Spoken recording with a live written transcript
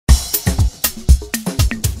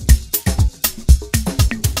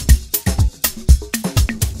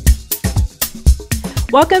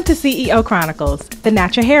Welcome to CEO Chronicles, the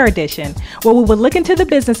Natural Hair Edition, where we will look into the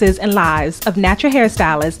businesses and lives of natural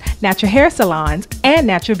hairstylists, natural hair salons, and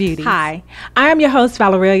natural beauty. Hi, I am your host,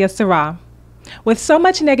 Valaira. With so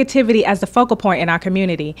much negativity as the focal point in our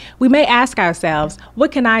community, we may ask ourselves,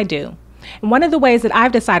 what can I do? And one of the ways that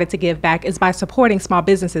I've decided to give back is by supporting small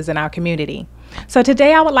businesses in our community. So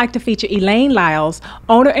today I would like to feature Elaine Lyles,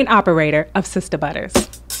 owner and operator of Sistah Butters.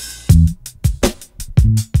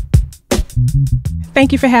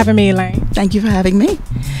 Thank you for having me, Elaine. Thank you for having me.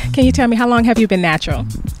 Can you tell me, how long have you been natural?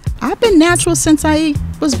 I've been natural since I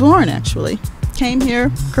was born, actually. Came here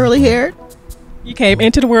curly-haired. You came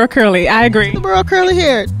into the world curly, I agree. The world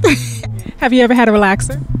curly-haired. Have you ever had a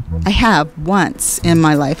relaxer? I have once in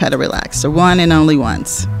my life had a relaxer, one and only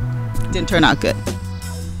once. Didn't turn out good.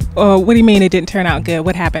 What do you mean it didn't turn out good?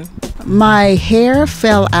 What happened? My hair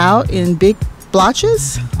fell out in big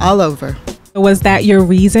blotches all over. Was that your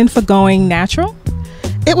reason for going natural?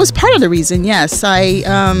 It was part of the reason, yes. I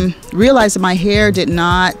realized that my hair did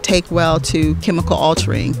not take well to chemical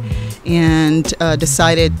altering and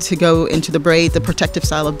decided to go into the braid, the protective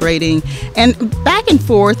style of braiding, and back and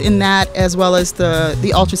forth in that, as well as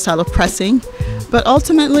the altered style of pressing. But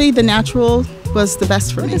ultimately, the natural was the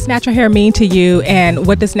best for me. What does natural hair mean to you, and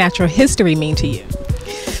what does natural history mean to you?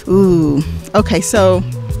 Ooh, okay, so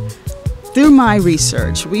through my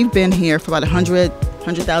research, we've been here for about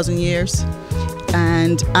 100,000 years.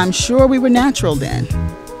 And I'm sure we were natural then.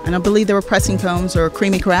 I don't believe there were pressing combs or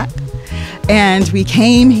creamy crack. And we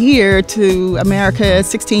came here to America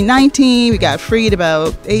 1619. We got freed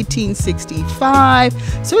about 1865.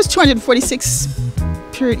 So it was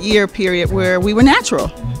 246-year period where we were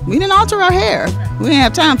natural. We didn't alter our hair. We didn't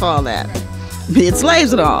have time for all that, be it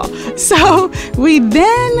slaves and all. So we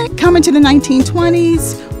then come into the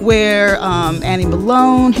 1920s, where Annie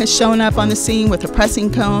Malone has shown up on the scene with her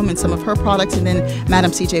pressing comb and some of her products, and then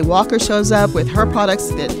Madam C.J. Walker shows up with her products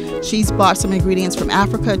that she's bought some ingredients from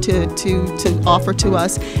Africa to offer to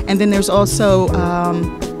us. And then there's also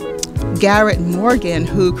Garrett Morgan,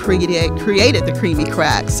 who created the creamy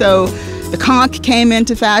crack. So the conch came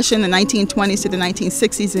into fashion in the 1920s to the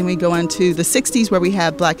 1960s, and we go into the 60s where we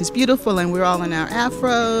have Black is Beautiful, and we're all in our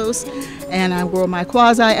afros, and I wore my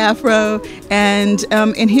quasi-afro, and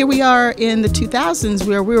here we are in the 2000s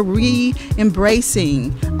where we're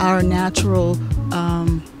re-embracing our natural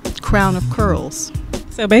crown of curls.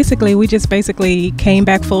 So basically, we just came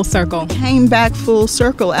back full circle. Came back full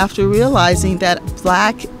circle after realizing that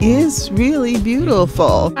black is really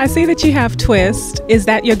beautiful. I see that you have twist. Is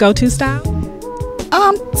that your go-to style?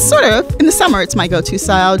 Sort of. In the summer, it's my go-to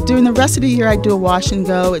style. During the rest of the year, I do a wash and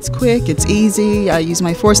go. It's quick, it's easy. I use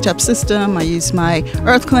my 4-step system. I use my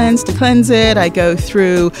earth cleanse to cleanse it. I go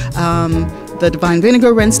through the divine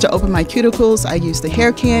vinegar rinse to open my cuticles. I use the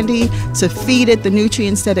hair candy to feed it the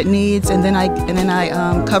nutrients that it needs, and then I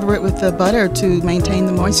cover it with the butter to maintain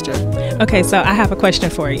the moisture. Okay, so I have a question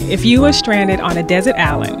for you. If you were stranded on a desert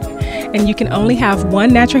island and you can only have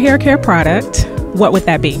one natural hair care product, what would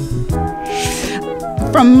that be?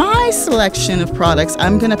 From my selection of products,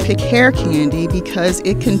 I'm going to pick hair candy because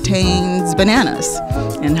it contains bananas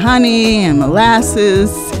and honey and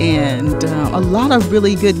molasses and a lot of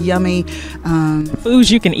really good, yummy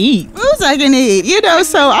foods you can eat. Foods I can eat,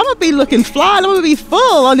 so I'm going to be looking fly. I'm going to be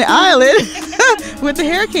full on the island with the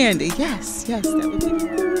hair candy. Yes, that would be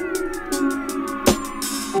good.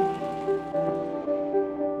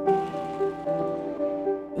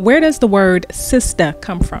 Where does the word Sistah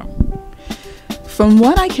come from? From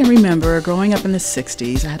what I can remember, growing up in the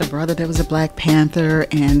 60s, I had a brother that was a Black Panther,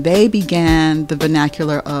 and they began the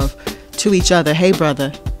vernacular of, to each other, hey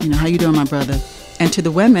brother, how you doing, my brother? And to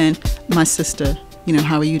the women, my sister,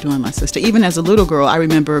 how are you doing, my sister? Even as a little girl, I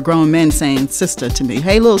remember grown men saying sister to me,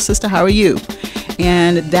 hey little sister, how are you?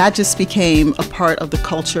 And that just became a part of the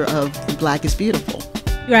culture of the Black is Beautiful.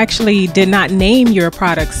 You actually did not name your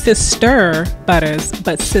product Sistah Butters,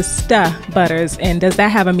 but Sistah Butters, and does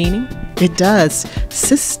that have a meaning? It does.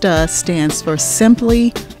 Sistah stands for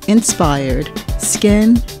Simply Inspired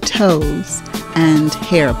Skin, Toes, and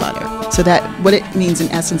Hair Butter. So that what it means in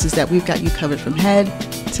essence is that we've got you covered from head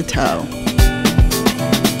to toe.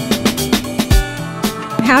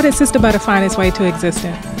 How did Sistah Butter find its way to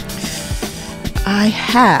existence? I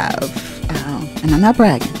have, and I'm not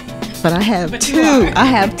bragging, but I have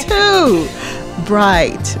two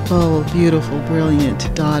bright, bold, beautiful,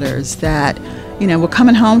 brilliant daughters that were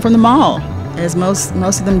coming home from the mall, as most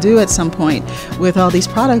of them do at some point, with all these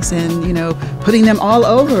products and, putting them all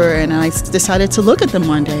over. And I decided to look at them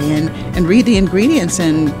one day and read the ingredients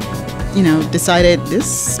and decided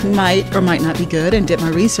this might or might not be good, and did my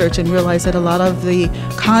research and realized that a lot of the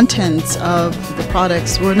contents of the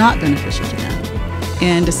products were not beneficial to them.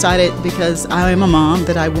 And decided, because I am a mom,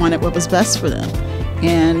 that I wanted what was best for them,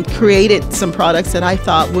 and created some products that I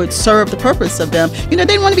thought would serve the purpose of them. They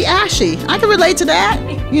didn't want to be ashy. I can relate to that,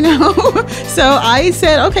 So I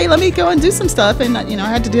said, okay, let me go and do some stuff. And, I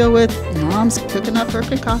had to deal with moms cooking up her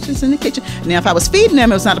concoctions in the kitchen. Now, if I was feeding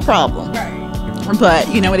them, it was not a problem. Right. But,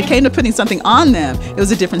 when it came to putting something on them, it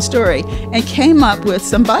was a different story. And came up with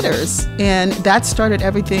some butters. And that started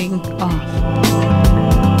everything off.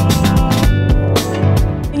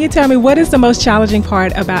 Can you tell me, what is the most challenging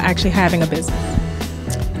part about actually having a business?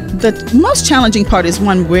 The most challenging part is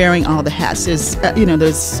one, wearing all the hats. There's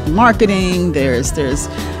marketing, there's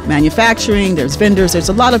manufacturing, there's vendors, there's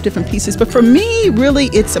a lot of different pieces. But for me, really,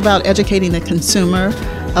 it's about educating the consumer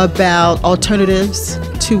about alternatives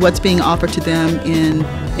to what's being offered to them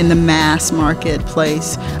in the mass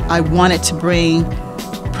marketplace. I wanted to bring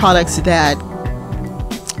products that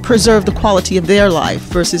preserve the quality of their life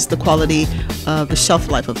versus the quality of the shelf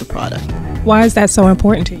life of the product. Why is that so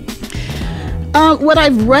important to you? What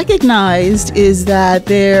I've recognized is that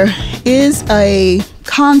there is a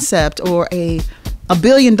concept or a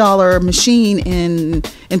billion-dollar machine in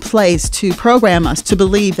place to program us to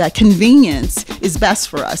believe that convenience is best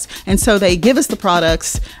for us. And so they give us the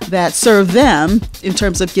products that serve them in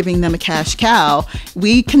terms of giving them a cash cow.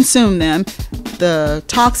 We consume them. The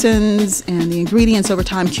toxins and the ingredients over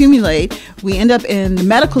time accumulate. We end up in the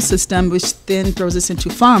medical system, which then throws us into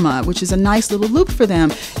pharma, which is a nice little loop for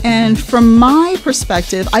them. And from my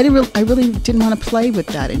perspective, I really didn't want to play with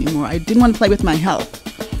that anymore. I didn't want to play with my health.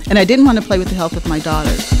 And I didn't want to play with the health of my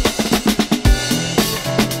daughters.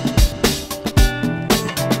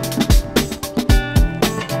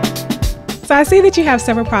 So I see that you have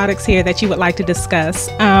several products here that you would like to discuss.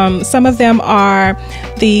 Some of them are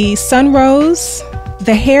the Sunrose,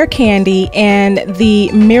 the hair candy, and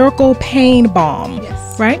the Miracle Pain Balm. Yes.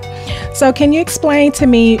 Right? So can you explain to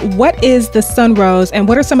me, what is the Sunrose and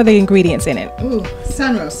what are some of the ingredients in it? Ooh,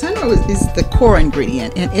 Sunrose. Sunrose is the core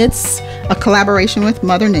ingredient, and it's a collaboration with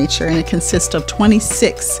Mother Nature, and it consists of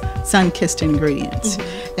 26 sun-kissed ingredients.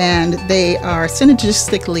 Mm-hmm. And they are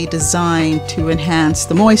synergistically designed to enhance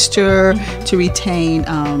the moisture, mm-hmm. to retain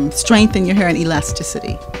strength in your hair and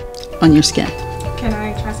elasticity on your skin. Can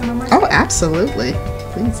I try some of my? Oh, absolutely.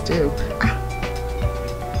 Please do.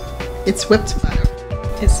 It's whipped butter.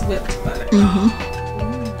 It's whipped butter. Mm-hmm.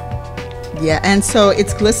 Yeah, and so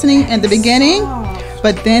it's glistening in the beginning,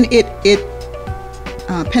 but then it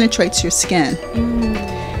penetrates your skin.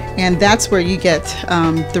 And that's where you get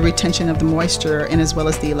the retention of the moisture and as well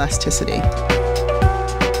as the elasticity.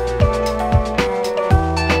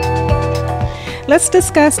 Let's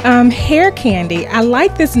discuss hair candy. I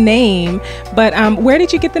like this name, but where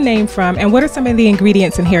did you get the name from, and what are some of the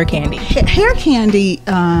ingredients in hair candy? Hair candy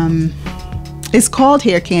it's called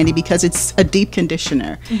hair candy because it's a deep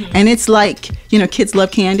conditioner. Mm-hmm. And it's like, kids love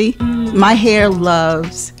candy. Mm-hmm. My hair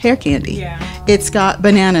loves hair candy. Yeah. It's got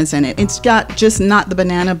bananas in it. It's got just not the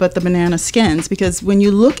banana, but the banana skins, because when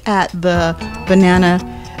you look at the banana,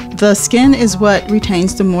 the skin is what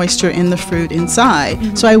retains the moisture in the fruit inside.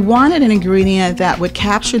 Mm-hmm. So I wanted an ingredient that would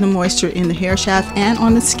capture the moisture in the hair shaft and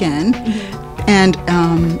on the skin, mm-hmm. and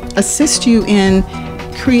assist you in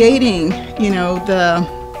creating,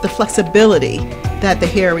 the flexibility that the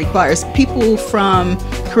hair requires. People from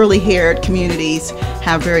curly-haired communities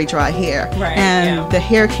have very dry hair, right, and the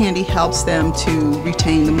hair candy helps them to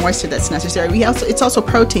retain the moisture that's necessary. It's also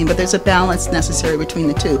protein, but there's a balance necessary between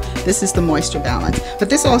the two. This is the moisture balance. But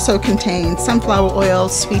this also contains sunflower oil,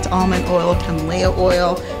 sweet almond oil, camellia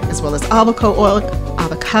oil, as well as avocado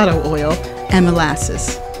oil, and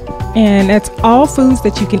molasses. And that's all foods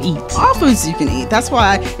that you can eat. All foods you can eat. That's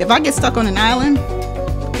why if I get stuck on an island,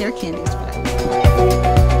 hair candy is what I want.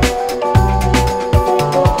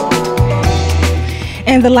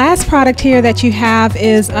 And the last product here that you have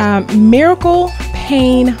is Miracle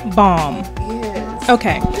Pain Balm. Yes.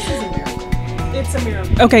 Okay. This is a miracle. It's a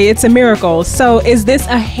miracle. Okay, it's a miracle. So is this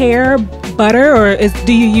a hair butter, or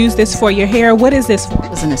do you use this for your hair? What is this for? It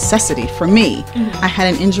was a necessity for me. Mm-hmm. I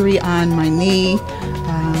had an injury on my knee,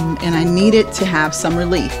 and I needed to have some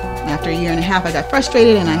relief. After a year and a half, I got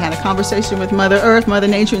frustrated, and I had a conversation with Mother Earth, Mother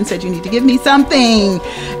Nature, and said, you need to give me something.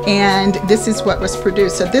 And this is what was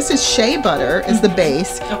produced. So this is shea butter as the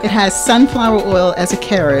base. Okay. It has sunflower oil as a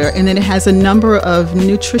carrier, and then it has a number of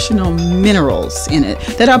nutritional minerals in it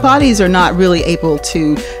that our bodies are not really able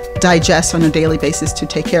to digest on a daily basis to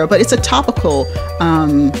take care of. But it's a topical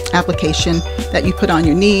application that you put on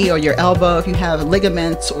your knee or your elbow if you have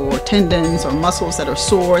ligaments or tendons or muscles that are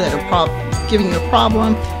sore, that are giving you a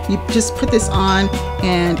problem. You just put this on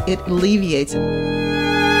and it alleviates it.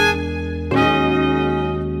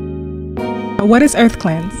 What is Earth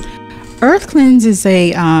Cleanse? Earth Cleanse is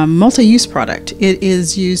a multi-use product. It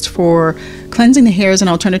is used for cleansing the hair as an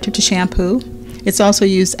alternative to shampoo. It's also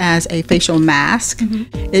used as a facial mask.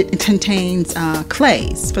 Mm-hmm. It contains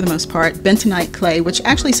clays, for the most part, bentonite clay, which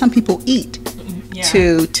actually some people eat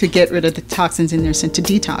to get rid of the toxins in their skin, to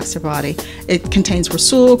detox their body. It contains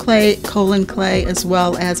rosol clay, colon clay, as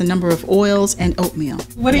well as a number of oils and oatmeal.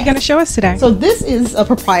 What are you going to show us today? So this is a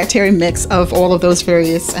proprietary mix of all of those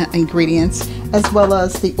various ingredients, as well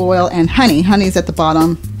as the oil and honey. Honey is at the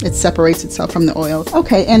bottom. It separates itself from the oil.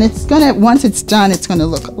 Okay, and it's gonna, once it's done, it's gonna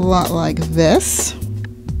look a lot like this.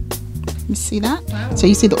 You see that? Wow. So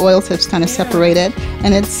you see the oil tips kind of separated,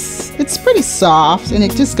 and it's pretty soft, and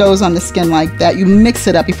it just goes on the skin like that. You mix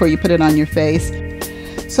it up before you put it on your face.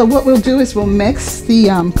 So what we'll do is we'll mix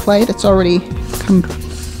the clay that's already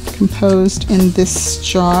composed in this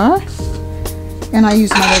jar, and I use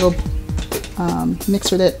my little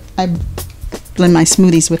mixer that I blend my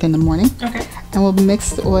smoothies with in the morning. Okay. And we'll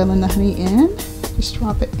mix the oil and the honey in. Just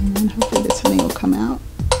drop it in. Hopefully this honey will come out.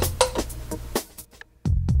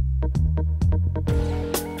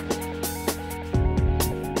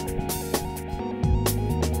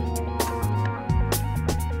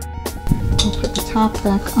 We'll put the top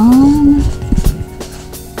back on.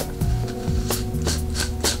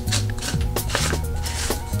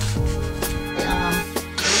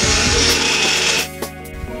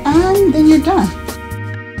 And then you're done.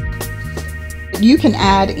 You can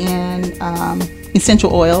add in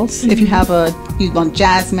essential oils. If you have you like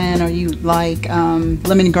jasmine, or you like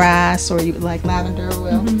lemongrass, or you like lavender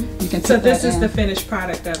oil. You can. So this is the finished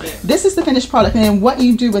product of it. This is the finished product, and then what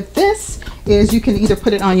you do with this is you can either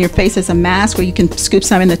put it on your face as a mask, or you can scoop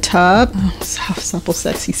some in the tub. Oh, soft, supple,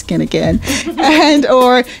 sexy skin again. And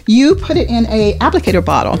or you put it in a applicator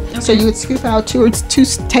bottle. Okay. So you would scoop out two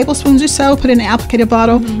tablespoons or so, put it in an applicator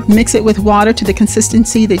bottle, mix it with water to the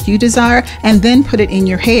consistency that you desire, and then put it in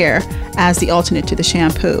your hair as the alternate to the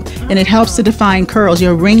shampoo. And it helps to define curls.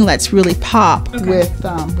 Your ringlets really pop with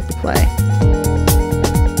the clay.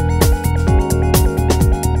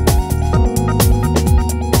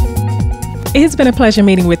 It has been a pleasure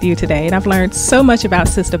meeting with you today, and I've learned so much about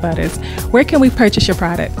Sistah Butters. Where can we purchase your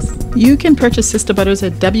products? You can purchase Sistah Butters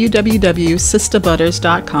at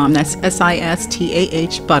www.sistahbutters.com. That's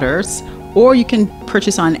SISTAH Butters. Or you can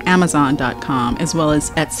purchase on Amazon.com, as well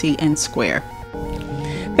as Etsy and Square.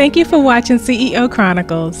 Thank you for watching CEO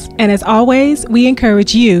Chronicles. And as always, we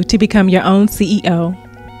encourage you to become your own CEO.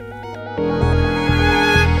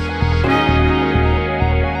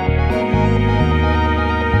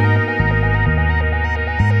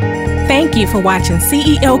 Thank you for watching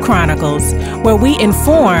CEO Chronicles, where we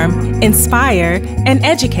inform, inspire, and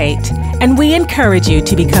educate, and we encourage you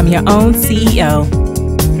to become your own CEO.